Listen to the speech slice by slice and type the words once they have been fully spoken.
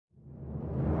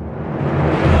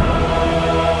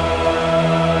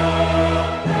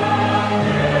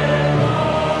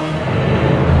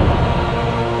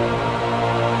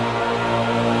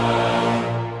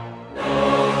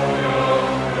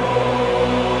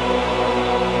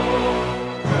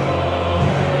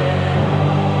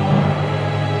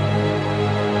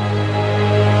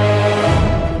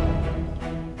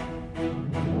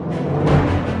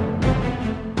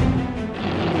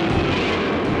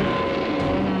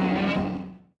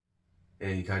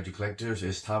Hey Kaiju Collectors,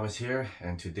 it's Thomas here,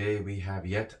 and today we have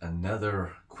yet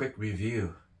another quick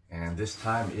review. And this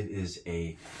time it is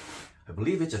I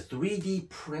believe it's a 3D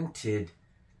printed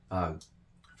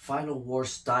Final War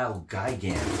style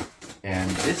Gigan. And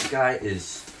this guy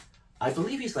is, I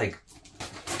believe he's like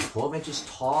 12 inches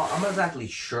tall. I'm not exactly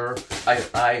sure.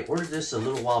 I ordered this a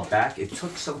little while back. It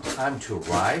took some time to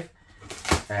arrive.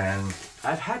 And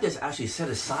I've had this actually set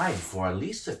aside for at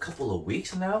least a couple of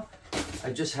weeks now. I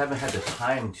just haven't had the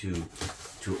time to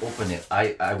open it.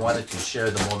 I wanted to share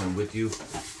the moment with you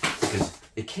because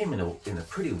it came in a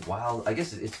pretty wild. I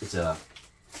guess it's a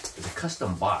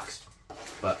custom box,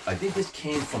 but I think this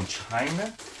came from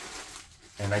China,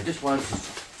 and I just wanted to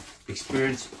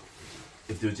experience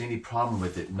if there's any problem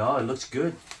with it. No, it looks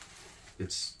good.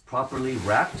 It's properly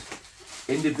wrapped,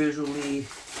 individually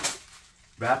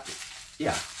wrapped.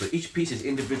 Yeah, so each piece is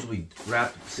individually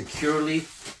wrapped securely.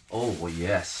 Oh, well,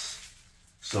 yes.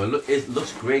 So it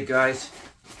looks great, guys.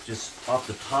 Just off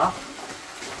the top.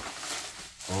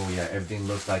 Oh yeah, everything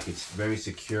looks like it's very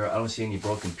secure. I don't see any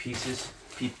broken pieces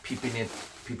peeping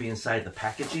inside the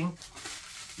packaging.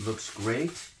 Looks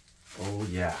great. Oh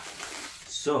yeah.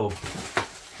 So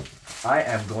I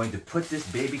am going to put this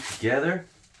baby together.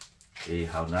 Hey,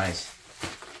 how nice.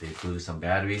 They included some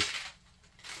batteries.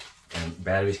 And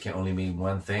batteries can only mean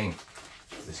one thing.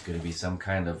 There's going to be some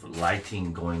kind of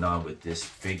lighting going on with this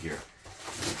figure.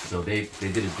 So they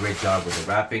did a great job with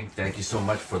the wrapping. Thank you so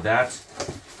much for that.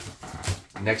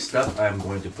 Next up, I'm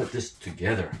going to put this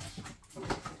together.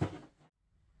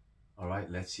 All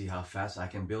right, let's see how fast I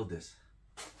can build this.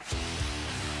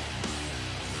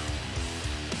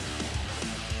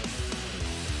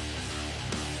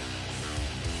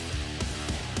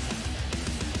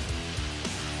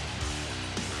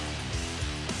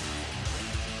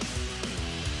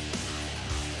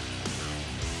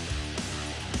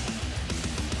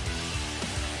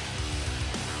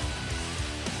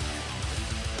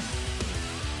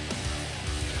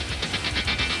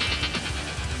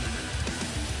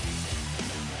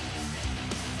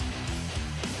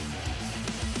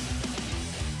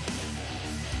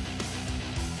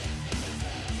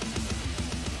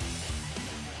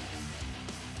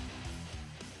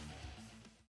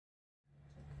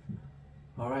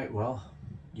 Alright, well,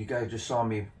 you guys just saw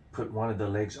me put one of the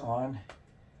legs on.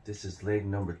 This is leg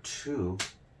number 2.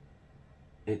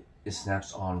 It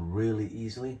snaps on really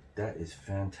easily. That is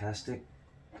fantastic.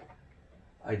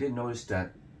 I did notice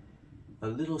that a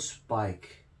little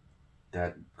spike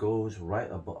that goes right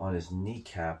up on his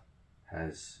kneecap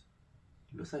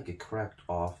looks like it cracked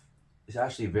off. It's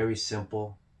actually very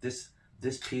simple. This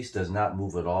piece does not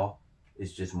move at all.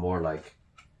 It's just more like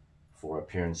for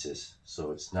appearances, so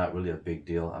it's not really a big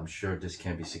deal. I'm sure this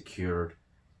can be secured.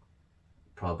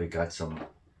 Probably got some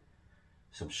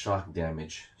shock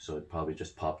damage, so it probably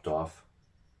just popped off.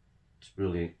 It's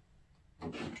really,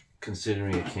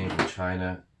 considering it came from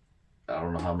China, I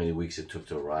don't know how many weeks it took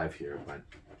to arrive here,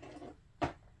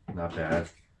 but not bad.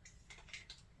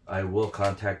 I will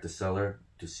contact the seller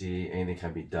to see anything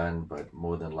can be done, but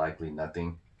more than likely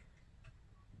nothing.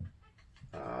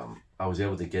 I was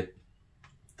able to get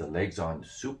the legs on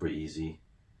super easy.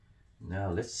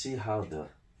 Now let's see how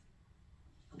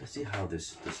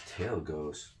this tail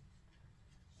goes.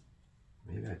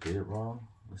 Maybe I did it wrong.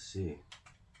 Let's see.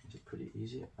 Is it pretty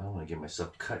easy? I don't want to get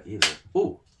myself cut either.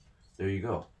 Oh, there you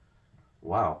go.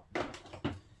 Wow,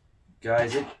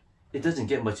 guys, it doesn't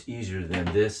get much easier than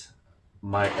this.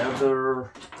 My other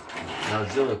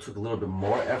Godzilla took a little bit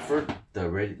more effort. The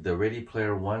Ready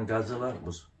Player One Godzilla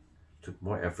took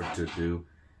more effort to do.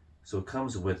 So it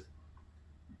comes with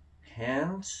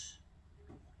hands,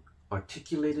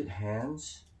 articulated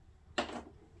hands,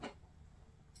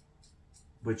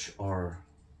 which are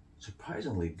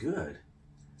surprisingly good.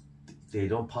 They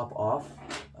don't pop off.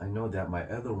 I know that my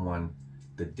other one,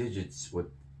 the digits would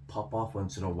pop off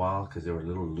once in a while because they were a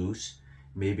little loose.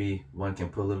 Maybe one can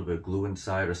put a little bit of glue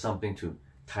inside or something to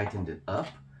tighten it up,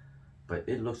 but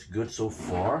it looks good so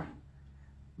far.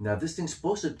 Now this thing's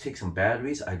supposed to take some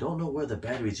batteries. I don't know where the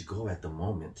batteries go at the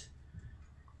moment.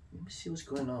 Let me see what's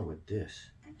going on with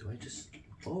this.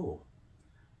 Oh,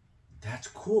 that's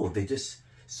cool.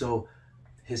 So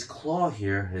his claw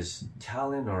here, his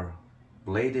talon or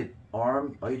bladed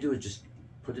arm, all you do is just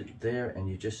put it there and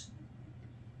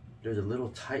there's a little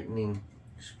tightening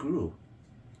screw.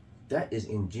 That is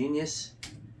ingenious,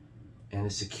 and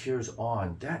it secures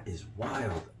on. That is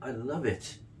wild. I love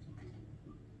it.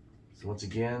 So once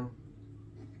again,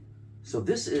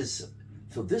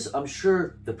 I'm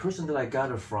sure the person that I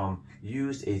got it from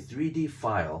used a 3D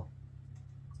file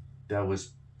that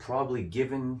was probably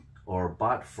given or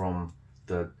bought from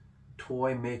the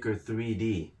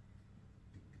Toymakr3d.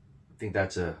 I think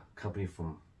that's a company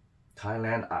from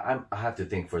Thailand. I have to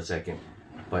think for a second.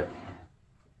 But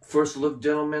first look,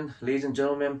 gentlemen, ladies and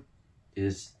gentlemen,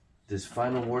 is this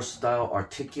Final War style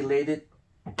articulated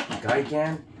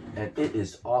Gigan, and it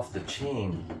is off the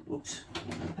chain. Oops.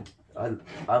 I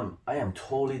am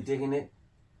totally digging it.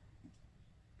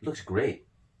 Looks great.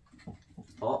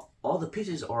 All the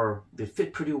pieces they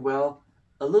fit pretty well.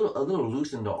 A little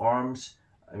loose in the arms.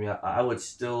 I mean, I would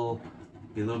still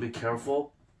be a little bit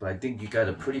careful, but I think you got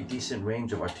a pretty decent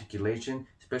range of articulation,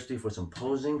 especially for some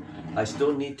posing. I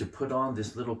still need to put on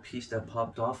this little piece that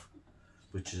popped off,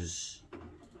 which is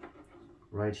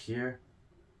right here.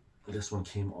 This one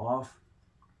came off,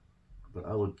 but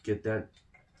I would get that.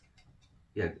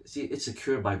 Yeah, see, it's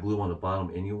secured by glue on the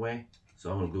bottom anyway,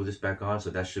 so I'm gonna glue this back on, so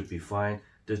that should be fine.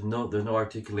 There's no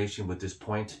articulation with this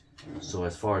point, so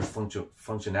as far as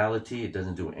functionality, it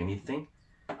doesn't do anything.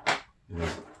 You know,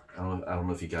 I don't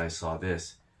know if you guys saw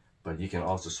this, but you can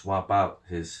also swap out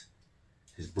his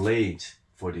blades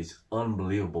for these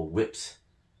unbelievable whips,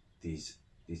 these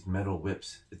metal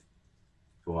whips.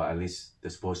 Well, at least they're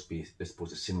supposed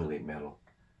to simulate metal.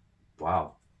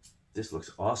 Wow, this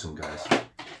looks awesome, guys.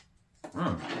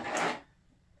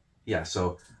 Yeah,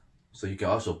 so you can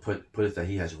also put it that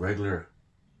he has regular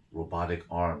robotic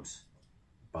arms,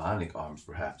 bionic arms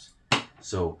perhaps.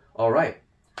 So all right,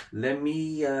 let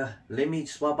me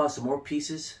swap out some more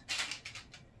pieces,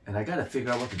 and I gotta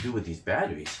figure out what to do with these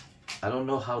batteries. I don't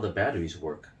know how the batteries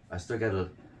work. I still gotta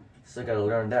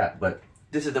learn that. But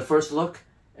this is the first look,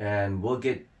 and we'll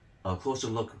get a closer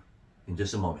look in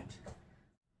just a moment.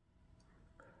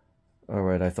 All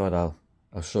right, I thought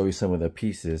I'll show you some of the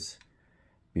pieces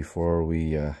before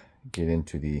we get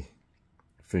into the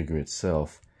figure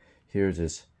itself.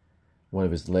 Here's one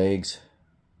of his legs.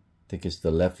 I think it's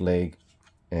the left leg,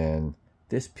 and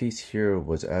this piece here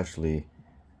was actually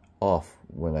off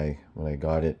when I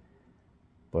got it,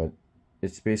 but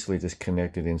it's basically just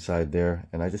connected inside there,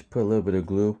 and I just put a little bit of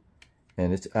glue,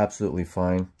 and it's absolutely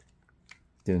fine.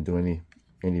 Didn't do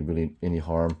any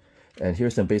harm. And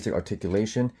here's some basic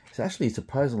articulation. It's actually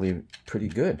surprisingly pretty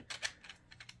good.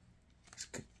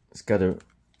 It's got a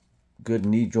good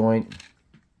knee joint.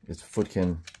 Its foot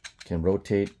can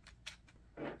rotate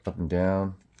up and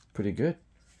down pretty good.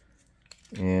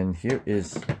 And here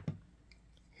is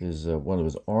his one of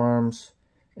his arms,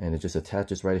 and it just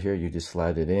attaches right here. You just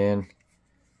slide it in,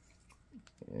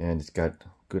 and it's got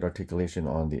good articulation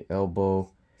on the elbow.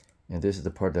 And this is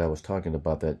the part that I was talking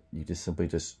about, that you just simply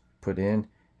just put in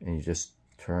and you just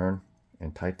turn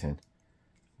and tighten.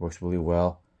 Works really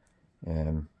well.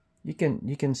 And you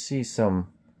can see some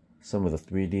of the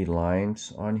 3D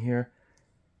lines on here,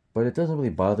 but it doesn't really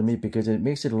bother me because it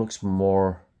makes it look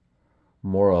more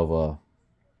of a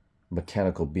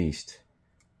mechanical beast.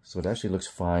 So it actually looks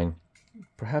fine.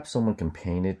 Perhaps someone can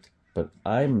paint it, but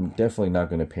I'm definitely not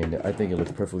going to paint it. I think it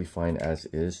looks perfectly fine as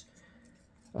is.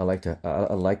 I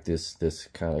like this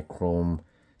kind of chrome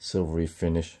silvery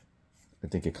finish. I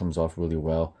think it comes off really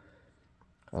well.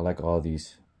 I like all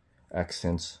these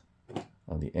accents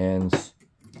on the ends.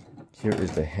 Here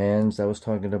is the hands I was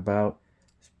talking about.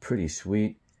 It's pretty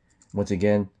sweet. Once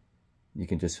again, you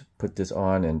can just put this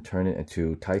on and turn it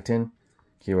into tighten.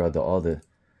 Here are all the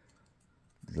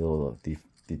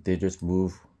digits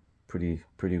move pretty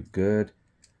good.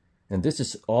 And this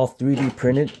is all 3D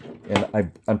printed,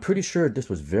 and I'm pretty sure this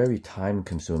was very time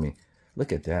consuming.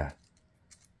 Look at that.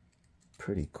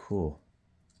 Pretty cool.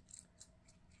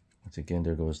 Once again,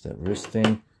 there goes that wrist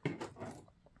thing.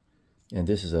 And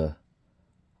this is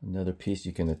another piece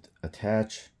you can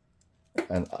attach.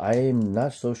 And I'm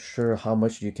not so sure how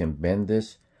much you can bend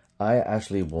this. I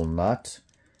actually will not.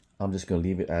 I'm just going to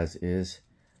leave it as is.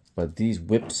 But these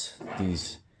whips,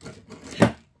 these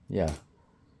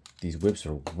whips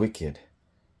are wicked.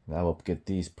 And I will get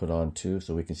these put on too,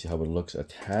 so we can see how it looks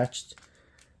attached.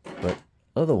 But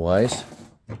otherwise,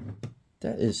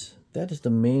 that is the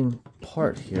main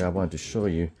part here. I wanted to show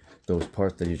you those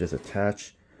parts that you just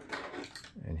attach.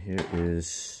 And here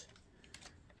is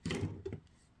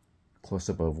close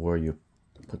up of where you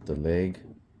put the leg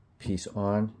piece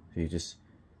on. So you just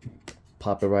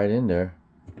pop it right in there.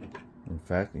 In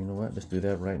fact, you know what? Let's do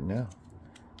that right now.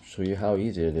 Show you how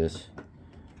easy it is.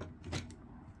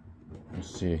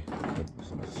 Let's see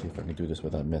if I can do this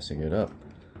without messing it up.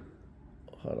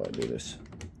 How do I do this?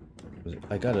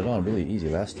 I got it on really easy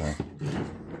last time.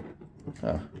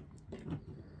 Huh.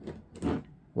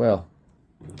 Well,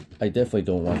 I definitely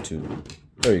don't want to.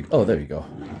 There you go.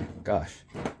 Gosh,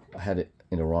 I had it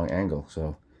in the wrong angle.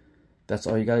 So that's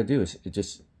all you got to do. Is it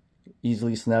just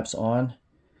easily snaps on,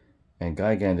 and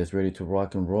Gigan is ready to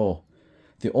rock and roll.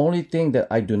 The only thing that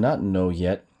I do not know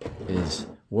yet is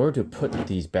where to put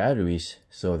these batteries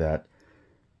so that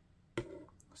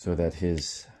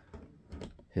his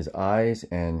eyes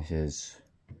and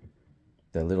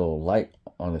the little light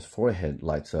on his forehead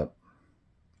lights up.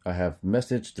 I have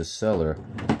messaged the seller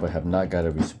but have not got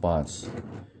a response.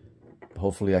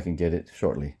 Hopefully I can get it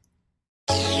shortly.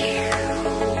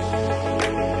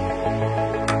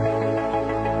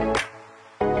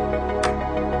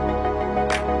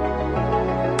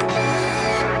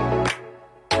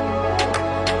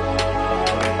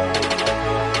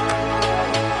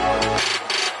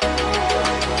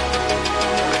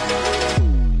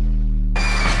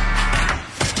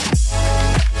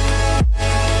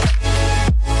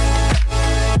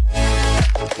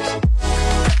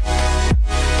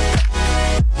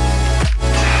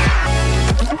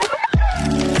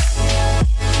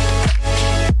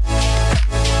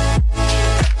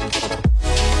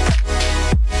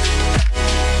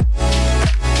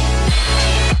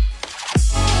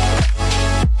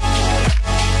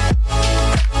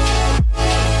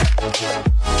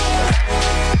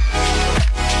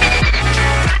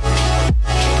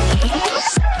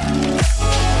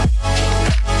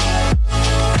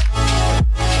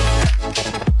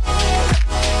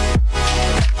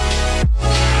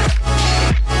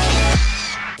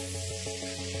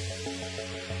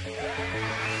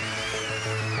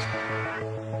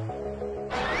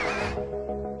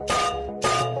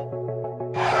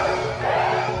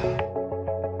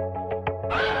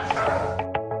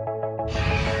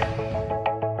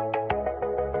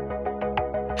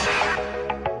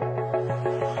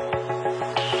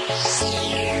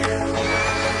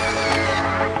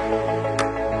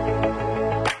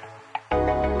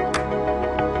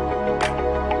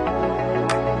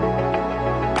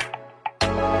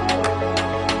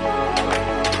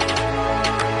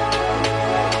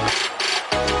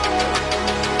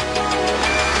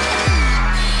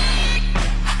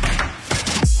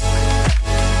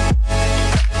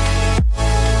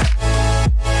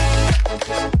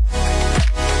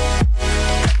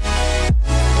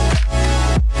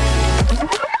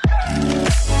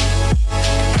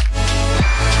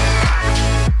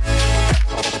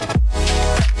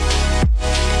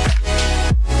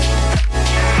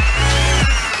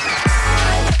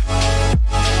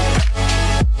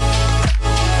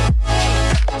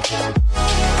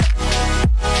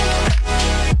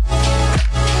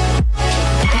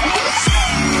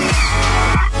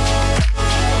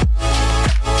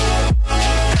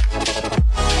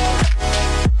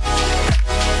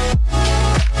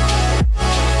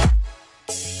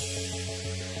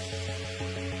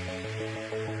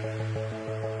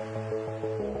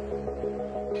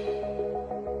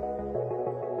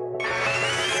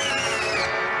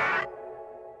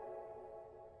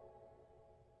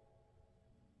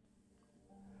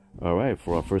 Alright,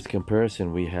 for our first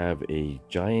comparison, we have a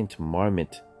giant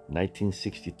marmot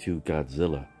 1962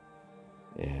 Godzilla.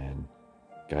 And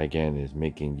Gigan is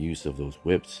making use of those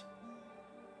whips.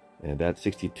 And that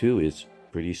 62 is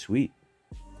pretty sweet.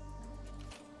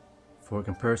 For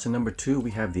comparison number 2, we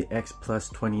have the X Plus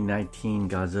 2019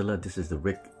 Godzilla. This is the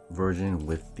Rick version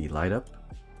with the light up.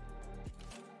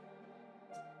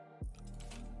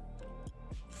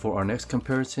 For our next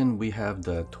comparison, we have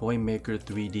the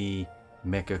Toymakr3d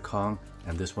Mecha Kong,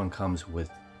 and this one comes with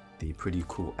the pretty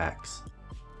cool axe.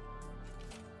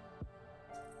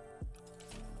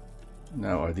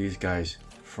 Now, are these guys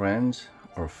friends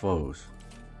or foes?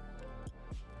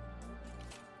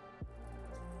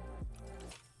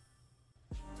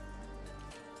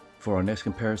 For our next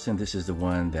comparison, this is the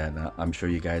one that I'm sure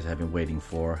you guys have been waiting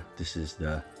for. This is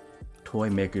the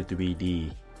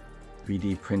Toymakr3d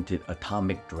 3D printed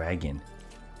Atomic Dragon.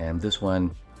 And this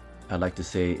one, I'd like to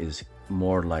say, is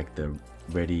more like the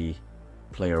Ready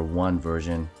Player One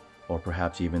version, or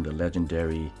perhaps even the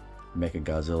legendary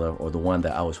Mechagodzilla, or the one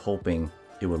that I was hoping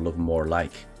it would look more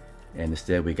like. And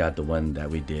instead we got the one that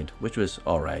we did, which was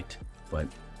alright, but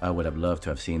I would have loved to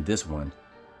have seen this one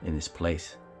in its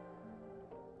place.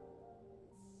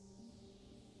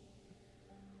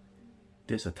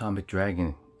 This Atomic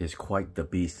Dragon is quite the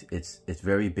beast. It's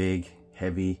very big,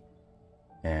 heavy,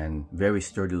 and very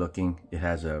sturdy looking. It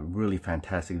has a really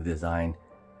fantastic design,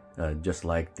 just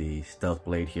like the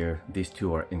Stealthblade here. These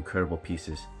two are incredible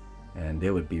pieces, and they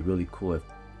would be really cool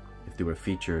if they were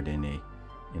featured in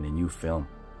a new film.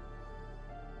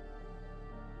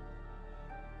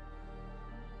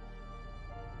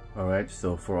 Alright,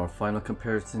 so for our final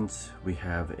comparisons, we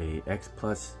have a X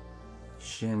Plus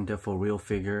Shin Defo Real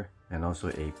figure and also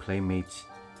a Playmates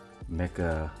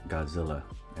Mecha Godzilla,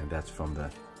 and that's from the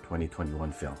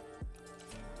 2021 film,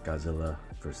 Godzilla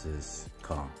vs.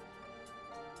 Kong.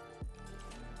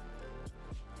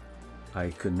 I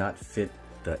could not fit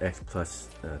the X Plus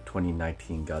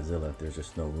 2019 Godzilla. There's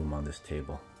just no room on this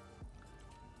table.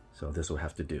 So this will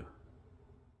have to do.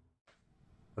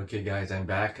 Okay guys, I'm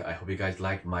back. I hope you guys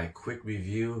liked my quick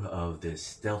review of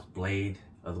this Stealthblade,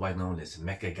 otherwise known as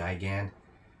Mecha Gigan,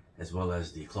 as well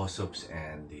as the close-ups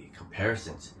and the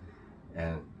comparisons.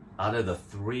 And out of the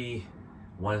 3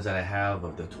 ones that I have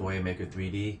of the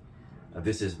Toymakr3d,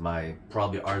 this is my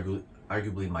probably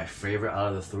arguably my favorite out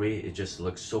of the 3. It just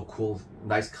looks so cool,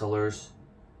 nice colors,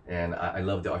 and I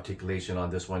love the articulation on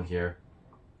this one here.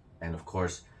 And of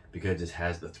course, because it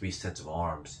has the 3 sets of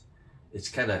arms, it's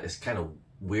kind of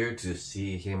weird to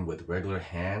see him with regular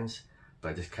hands, but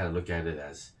I just kind of look at it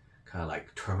as kind of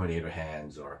like Terminator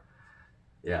hands, or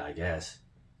yeah, I guess.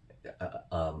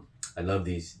 I love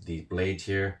these blades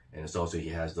here, and it's also he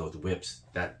has those whips.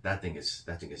 That thing is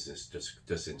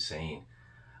just insane.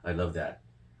 I love that.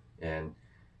 And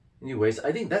anyways,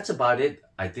 I think that's about it.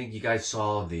 I think you guys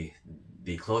saw the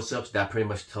close-ups. That pretty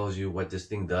much tells you what this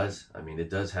thing does. I mean, it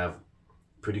does have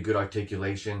pretty good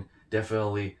articulation.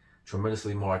 Definitely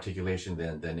tremendously more articulation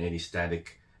than any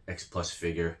static X Plus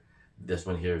figure. This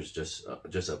one here is just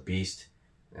a beast,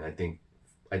 and I think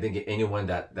anyone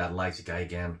that likes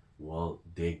Gigan will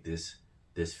dig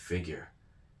this figure.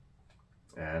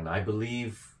 And I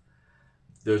believe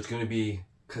there's going to be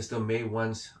custom made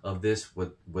ones of this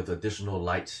with additional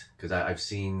lights, because I've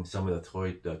seen some of the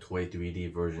Toy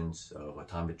 3D versions of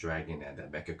Atomic Dragon and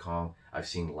that Mecha Kong. I've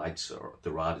seen lights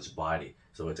throughout his body,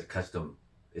 so it's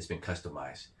been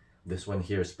customized. This one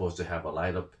here is supposed to have a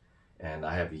light up, and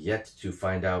I have yet to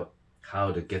find out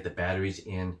how to get the batteries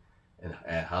in and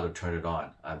how to turn it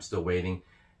on. I'm still waiting,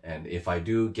 and if I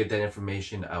do get that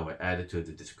information, I will add it to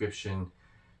the description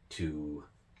to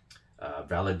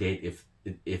validate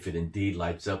if it indeed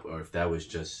lights up, or if that was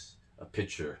just a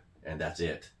picture and that's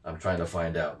it. I'm trying to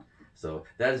find out. So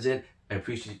that is it. I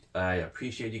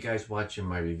appreciate you guys watching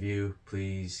my review.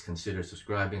 Please consider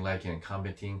subscribing, liking, and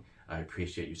commenting. I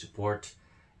appreciate your support,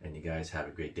 and you guys have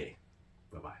a great day.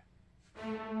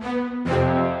 Bye-bye.